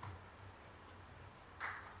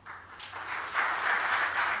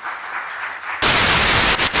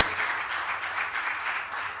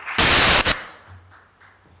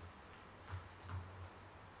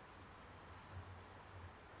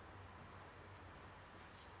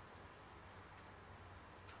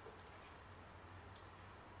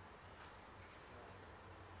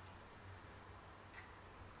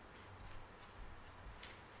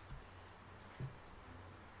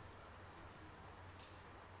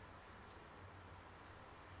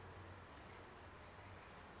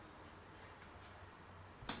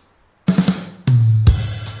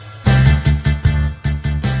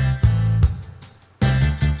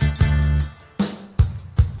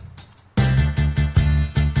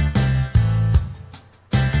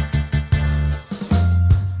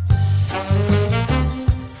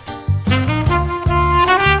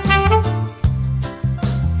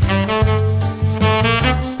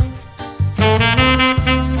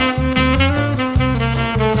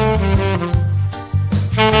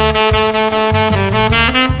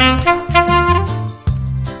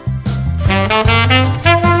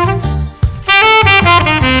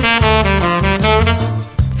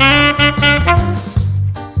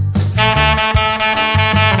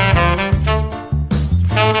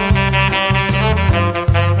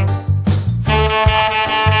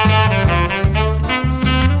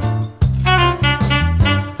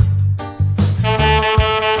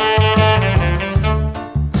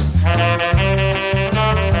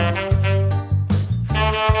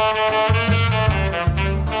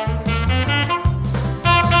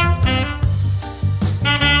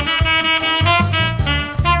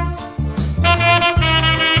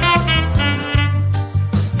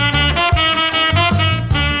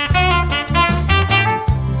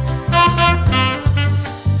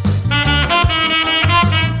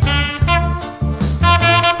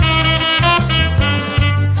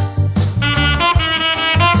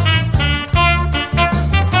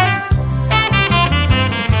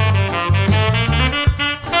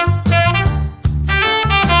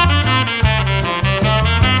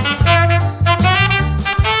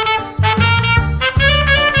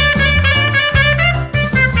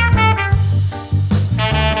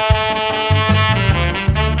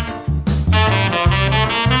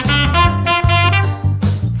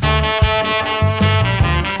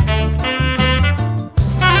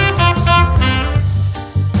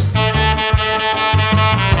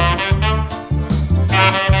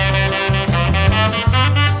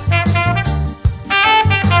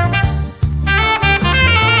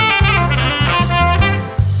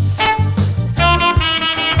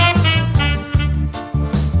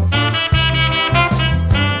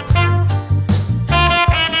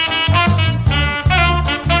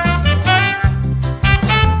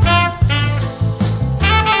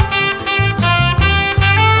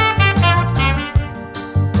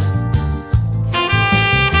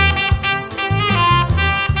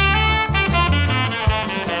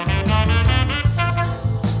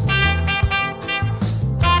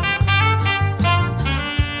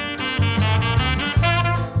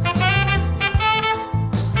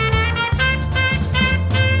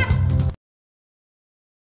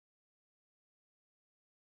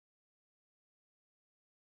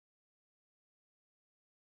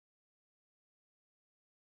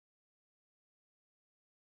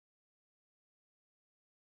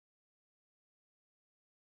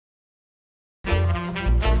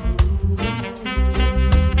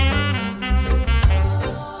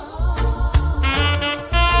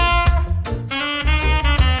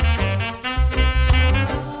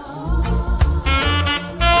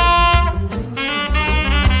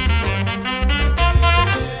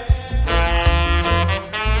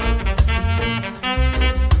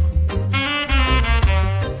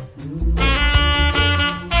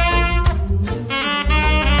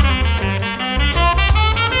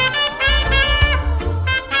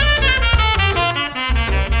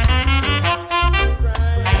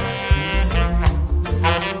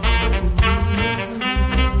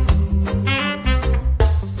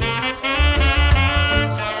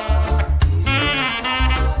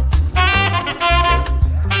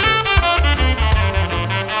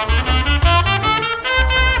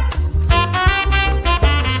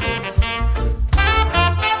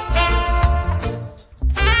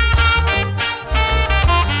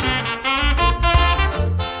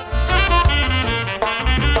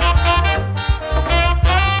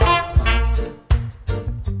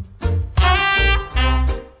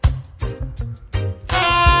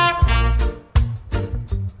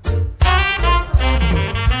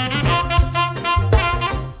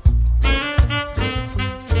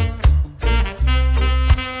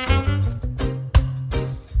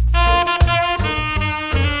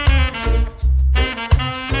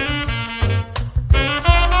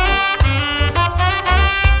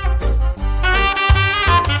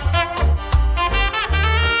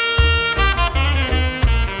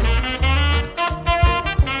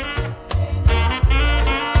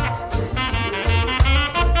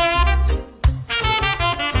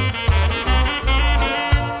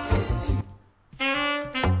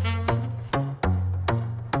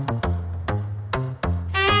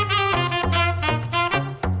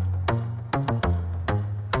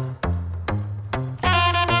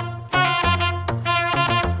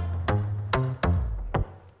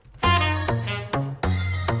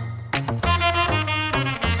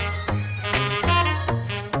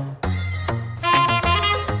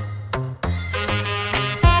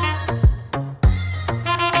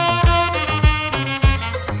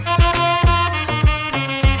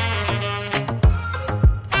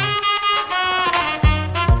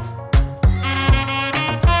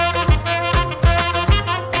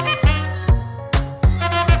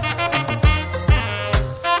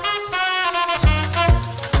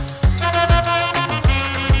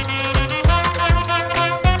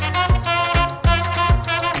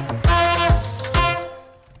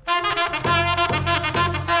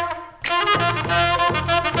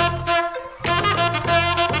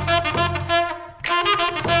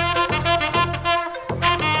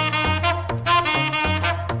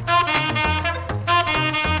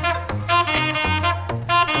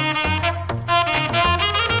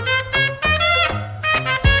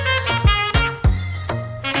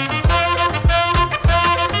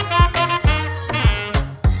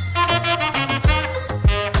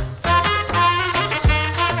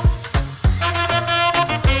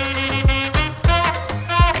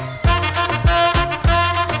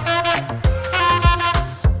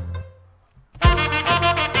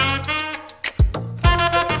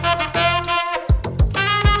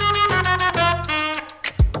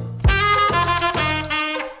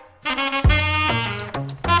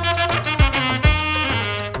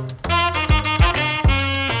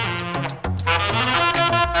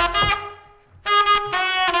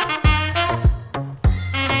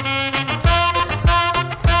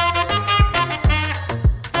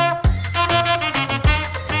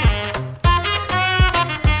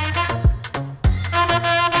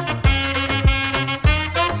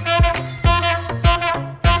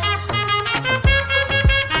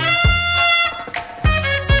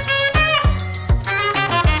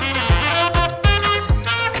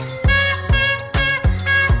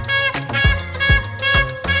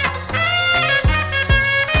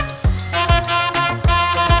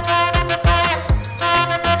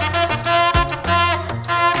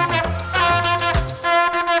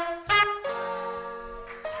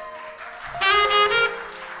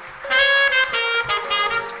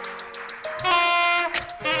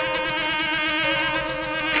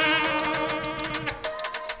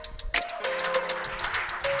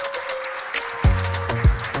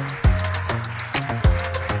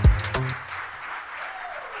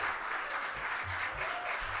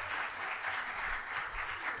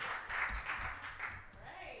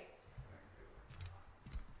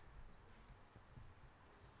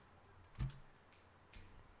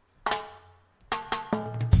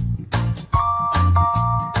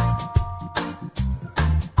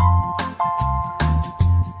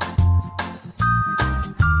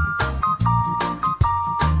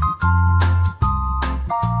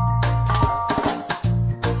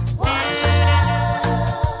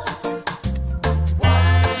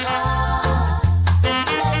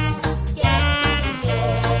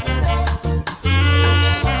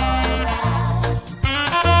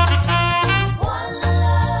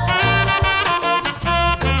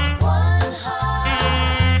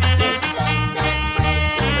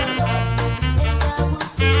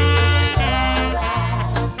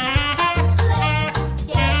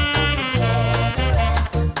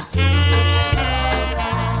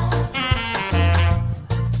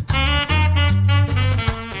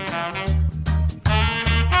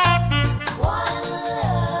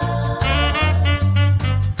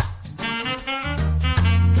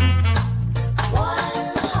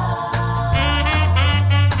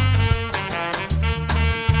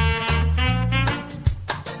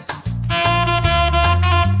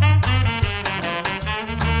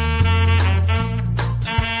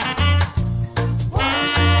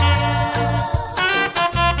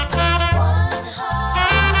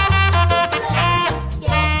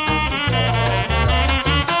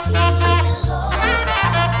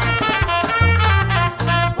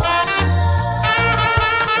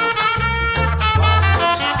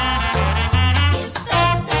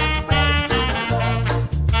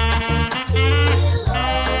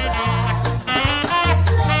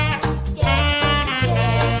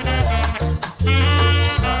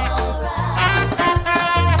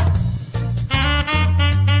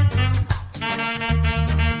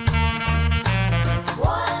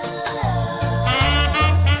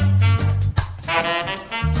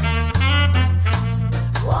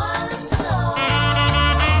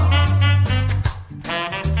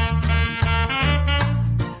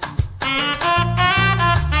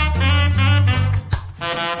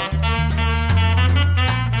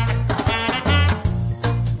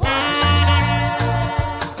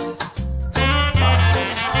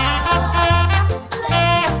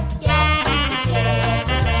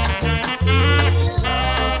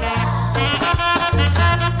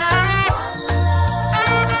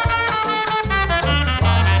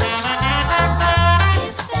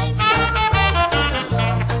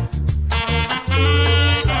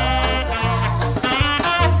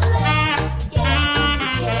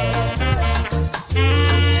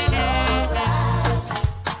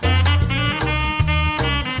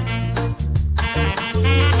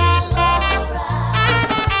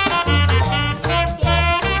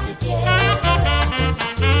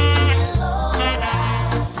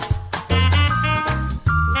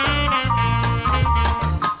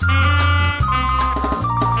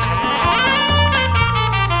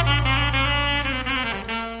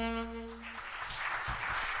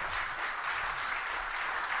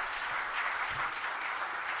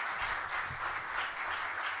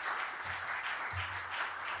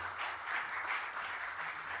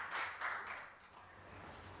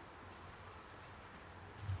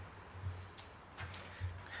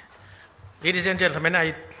 Ladies and gentlemen,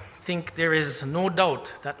 I think there is no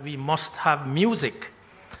doubt that we must have music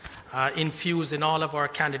infused in all of our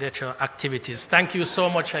candidature activities. Thank you so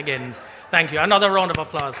much again. Thank you. Another round of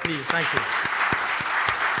applause, please. Thank you.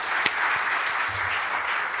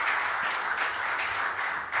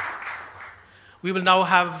 We will now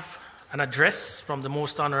have an address from the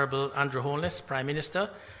Most Honorable Andrew Holness, Prime Minister,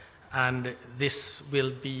 and this will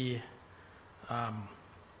be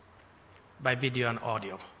by video and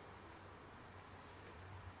audio.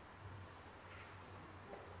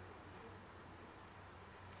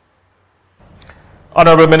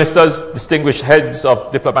 Honourable Ministers, distinguished heads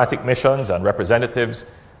of diplomatic missions and representatives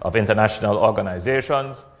of international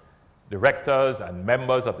organizations, directors and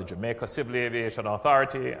members of the Jamaica Civil Aviation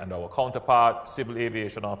Authority and our counterpart civil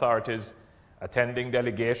aviation authorities, attending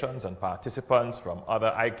delegations and participants from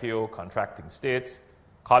other ICAO contracting states,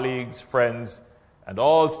 colleagues, friends, and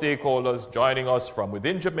all stakeholders joining us from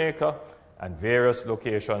within Jamaica and various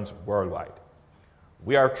locations worldwide.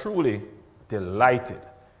 We are truly delighted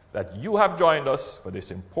that you have joined us for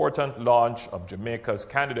this important launch of Jamaica's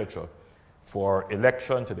candidature for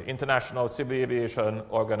election to the International Civil Aviation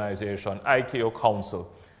Organization ICAO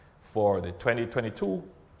Council for the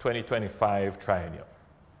 2022-2025 triennium.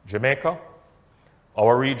 Jamaica,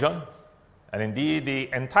 our region, and indeed the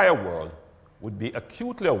entire world would be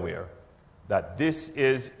acutely aware that this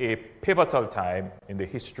is a pivotal time in the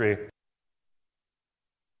history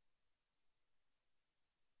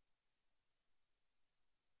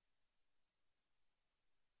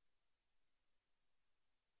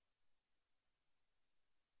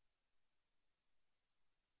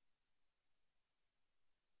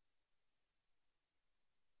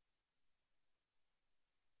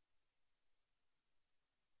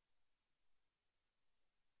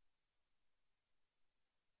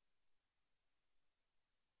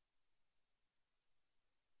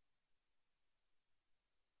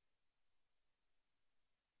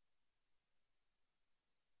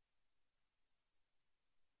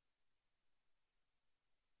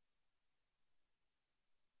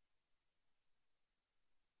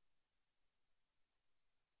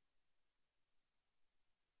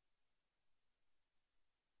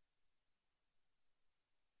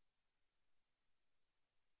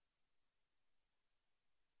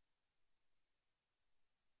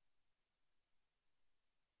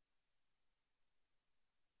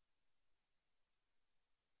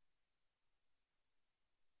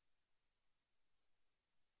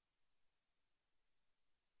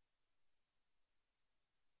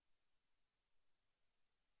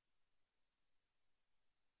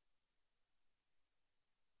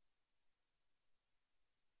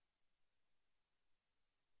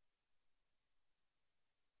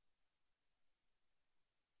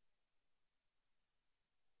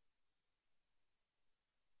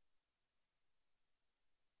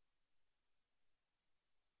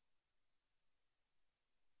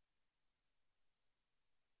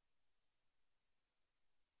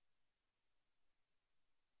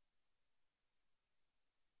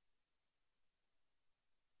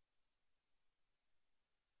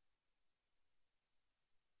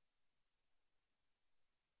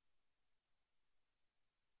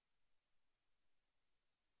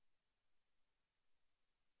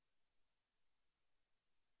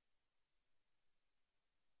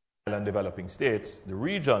and developing states, the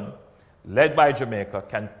region, led by Jamaica,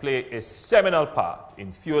 can play a seminal part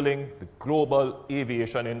in fueling the global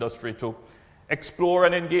aviation industry to explore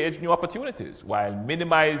and engage new opportunities while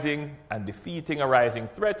minimizing and defeating arising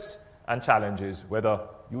threats and challenges, whether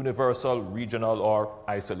universal, regional, or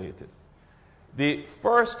isolated. The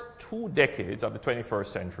first 2 decades of the 21st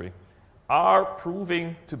century are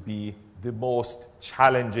proving to be the most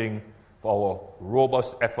challenging for our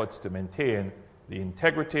robust efforts to maintain the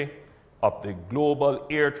integrity of the global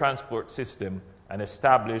air transport system and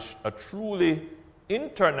establish a truly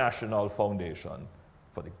international foundation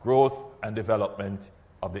for the growth and development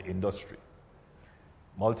of the industry.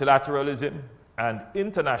 Multilateralism and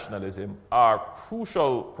internationalism are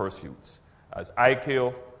crucial pursuits as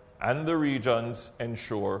ICAO and the regions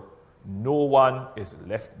ensure no one is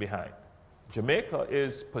left behind. Jamaica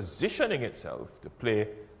is positioning itself to play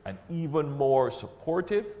an even more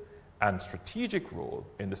supportive and strategic role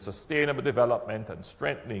in the sustainable development and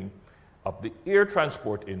strengthening of the air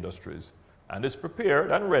transport industries and is prepared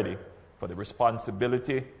and ready for the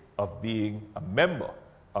responsibility of being a member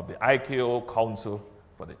of the ICAO Council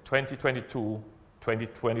for the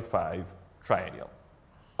 2022-2025 triennium.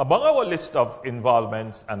 Among our list of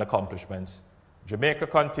involvements and accomplishments, Jamaica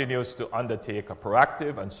continues to undertake a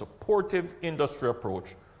proactive and supportive industry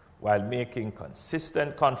approach while making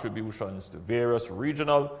consistent contributions to various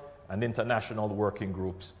regional and international working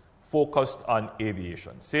groups focused on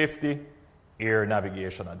aviation safety, air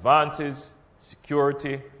navigation advances,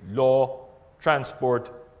 security, law,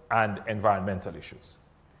 transport, and environmental issues.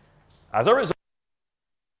 As a result,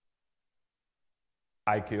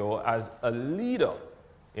 ICAO as a leader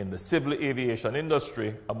in the civil aviation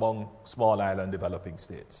industry among small island developing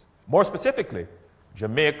states. More specifically,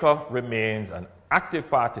 Jamaica remains an active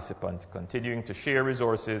participant, continuing to share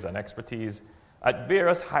resources and expertise at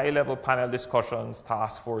various high-level panel discussions,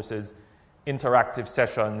 task forces, interactive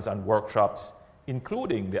sessions, and workshops,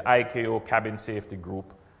 including the ICAO Cabin Safety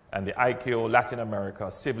Group and the ICAO Latin America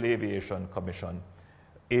Civil Aviation Commission,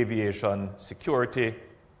 Aviation, Security,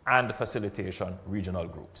 and Facilitation regional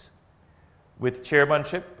groups. With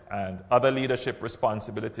chairmanship and other leadership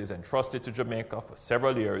responsibilities entrusted to Jamaica for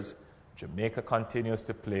several years, Jamaica continues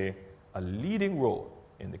to play a leading role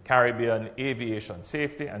in the Caribbean aviation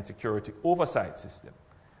safety and security oversight system,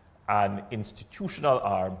 an institutional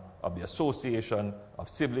arm of the Association of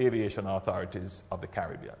Civil Aviation Authorities of the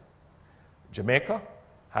Caribbean. Jamaica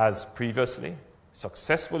has previously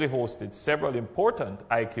successfully hosted several important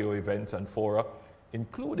ICAO events and fora,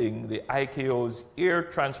 including the ICAO's Air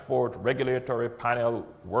Transport Regulatory Panel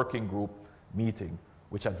Working Group meeting,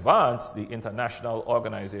 which advanced the international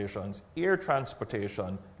organization's air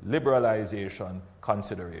transportation liberalization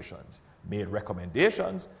considerations, made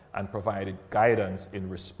recommendations, and provided guidance in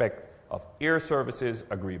respect of air services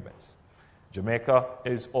agreements. Jamaica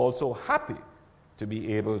is also happy to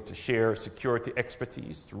be able to share security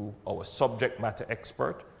expertise through our subject matter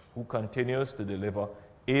expert, who continues to deliver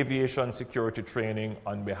aviation security training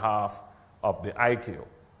on behalf of the ICAO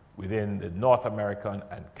within the North American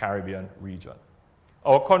and Caribbean region.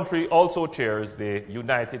 Our country also chairs the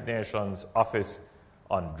United Nations Office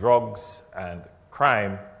on Drugs and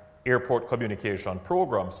Crime Airport Communication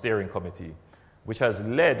Program Steering Committee, which has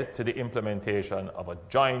led to the implementation of a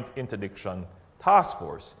joint interdiction task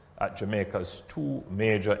force at Jamaica's 2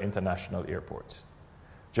 major international airports.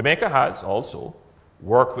 Jamaica has also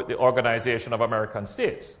worked with the Organization of American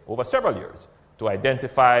States over several years to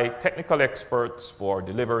identify technical experts for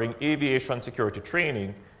delivering aviation security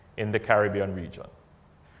training in the Caribbean region.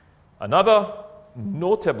 Another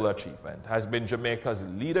notable achievement has been Jamaica's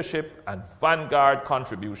leadership and vanguard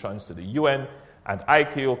contributions to the UN and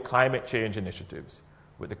ICAO climate change initiatives,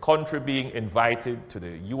 with the country being invited to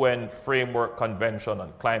the UN Framework Convention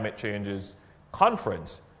on Climate Change's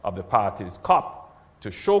Conference of the Parties COP to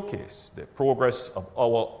showcase the progress of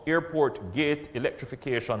our airport gate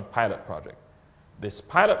electrification pilot project. This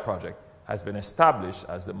pilot project has been established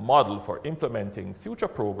as the model for implementing future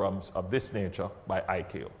programs of this nature by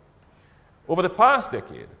ICAO. Over the past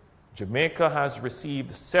decade, Jamaica has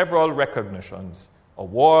received several recognitions,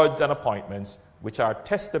 awards, and appointments which are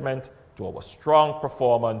testament to our strong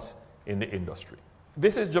performance in the industry.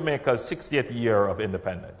 This is Jamaica's 60th year of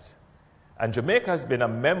independence, and Jamaica has been a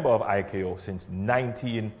member of ICAO since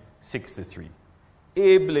 1963,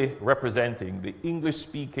 ably representing the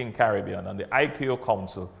English-speaking Caribbean and the ICAO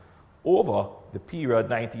Council over the period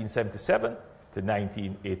 1977 to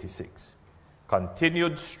 1986.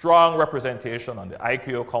 Continued strong representation on the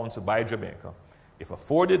ICAO Council by Jamaica, if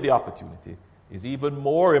afforded the opportunity, is even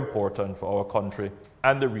more important for our country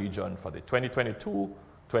and the region for the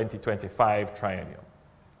 2022-2025 triennium.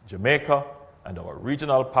 Jamaica and our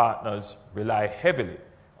regional partners rely heavily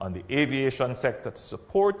on the aviation sector to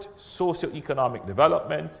support socio-economic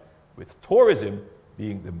development, with tourism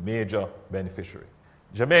being the major beneficiary.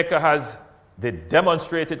 Jamaica has the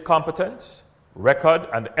demonstrated competence, record,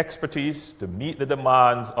 and expertise to meet the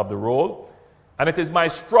demands of the role, and it is my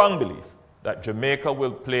strong belief that Jamaica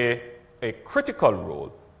will play a critical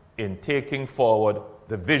role in taking forward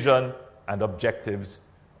the vision and objectives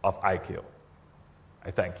of ICAO.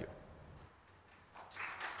 I thank you.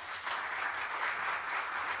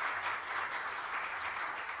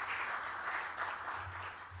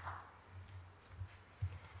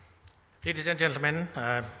 Ladies and gentlemen,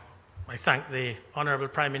 I thank the Honorable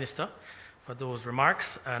Prime Minister for those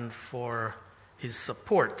remarks and for his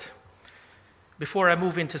support. Before I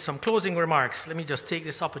move into some closing remarks, let me just take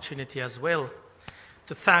this opportunity as well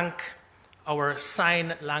to thank our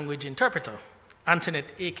sign language interpreter,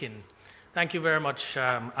 Antoinette Aiken. Thank you very much,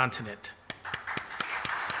 Antoinette.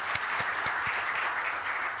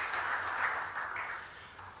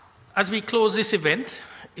 As we close this event,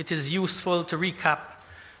 it is useful to recap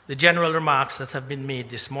the general remarks that have been made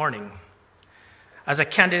this morning. As a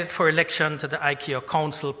candidate for election to the ICAO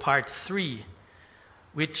Council Part 3,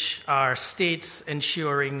 which are states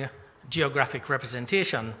ensuring geographic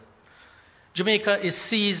representation, Jamaica is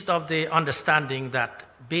seized of the understanding that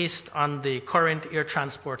based on the current air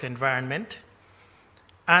transport environment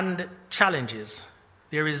and challenges,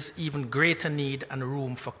 there is even greater need and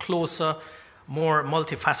room for closer, more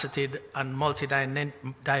multifaceted and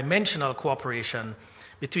multidimensional cooperation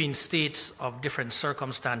between states of different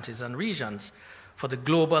circumstances and regions for the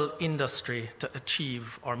global industry to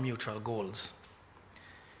achieve our mutual goals.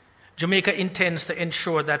 Jamaica intends to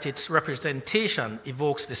ensure that its representation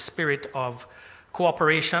evokes the spirit of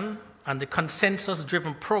cooperation and the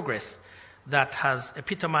consensus-driven progress that has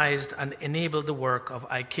epitomized and enabled the work of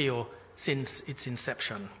ICAO since its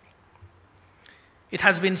inception. It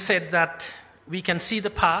has been said that we can see the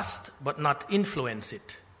past but not influence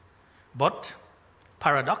it. But,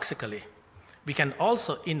 paradoxically, we can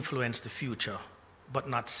also influence the future but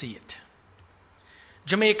not see it.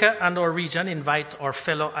 Jamaica and our region invite our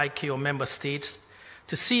fellow ICAO member states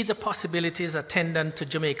to see the possibilities attendant to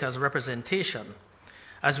Jamaica's representation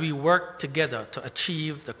as we work together to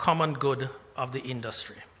achieve the common good of the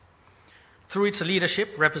industry. Through its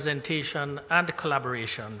leadership, representation, and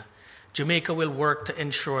collaboration, Jamaica will work to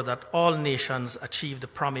ensure that all nations achieve the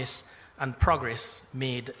promise and progress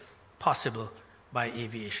made possible by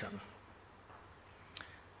aviation.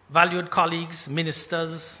 Valued colleagues,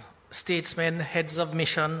 ministers, statesmen, heads of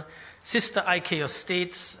mission, sister ICAO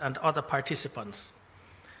states, and other participants,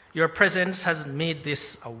 your presence has made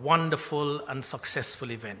this a wonderful and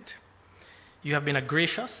successful event. You have been a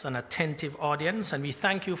gracious and attentive audience, and we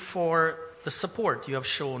thank you for the support you have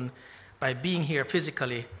shown by being here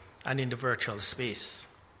physically and in the virtual space.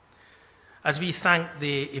 As we thank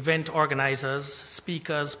the event organizers,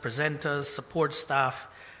 speakers, presenters, support staff,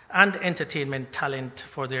 and entertainment talent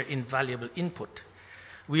for their invaluable input,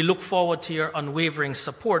 we look forward to your unwavering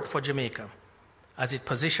support for Jamaica as it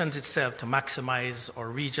positions itself to maximize our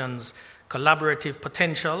region's collaborative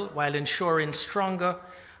potential while ensuring stronger,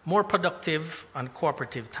 more productive, and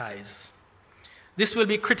cooperative ties. This will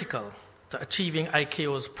be critical to achieving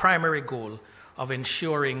ICAO's primary goal of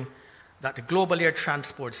ensuring that the global air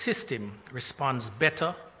transport system responds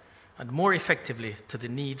better and more effectively to the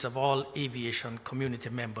needs of all aviation community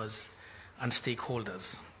members and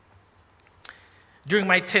stakeholders. During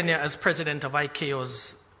my tenure as president of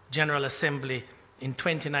ICAO's General Assembly in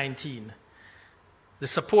 2019, the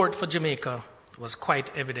support for Jamaica was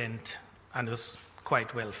quite evident and was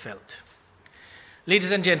quite well felt.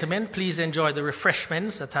 Ladies and gentlemen, please enjoy the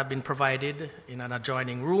refreshments that have been provided in an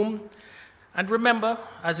adjoining room. And remember,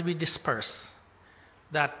 as we disperse,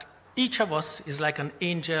 that each of us is like an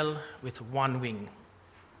angel with one wing.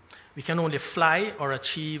 We can only fly or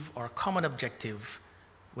achieve our common objective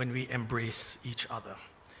when we embrace each other.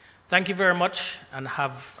 Thank you very much, and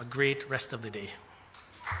have a great rest of the day.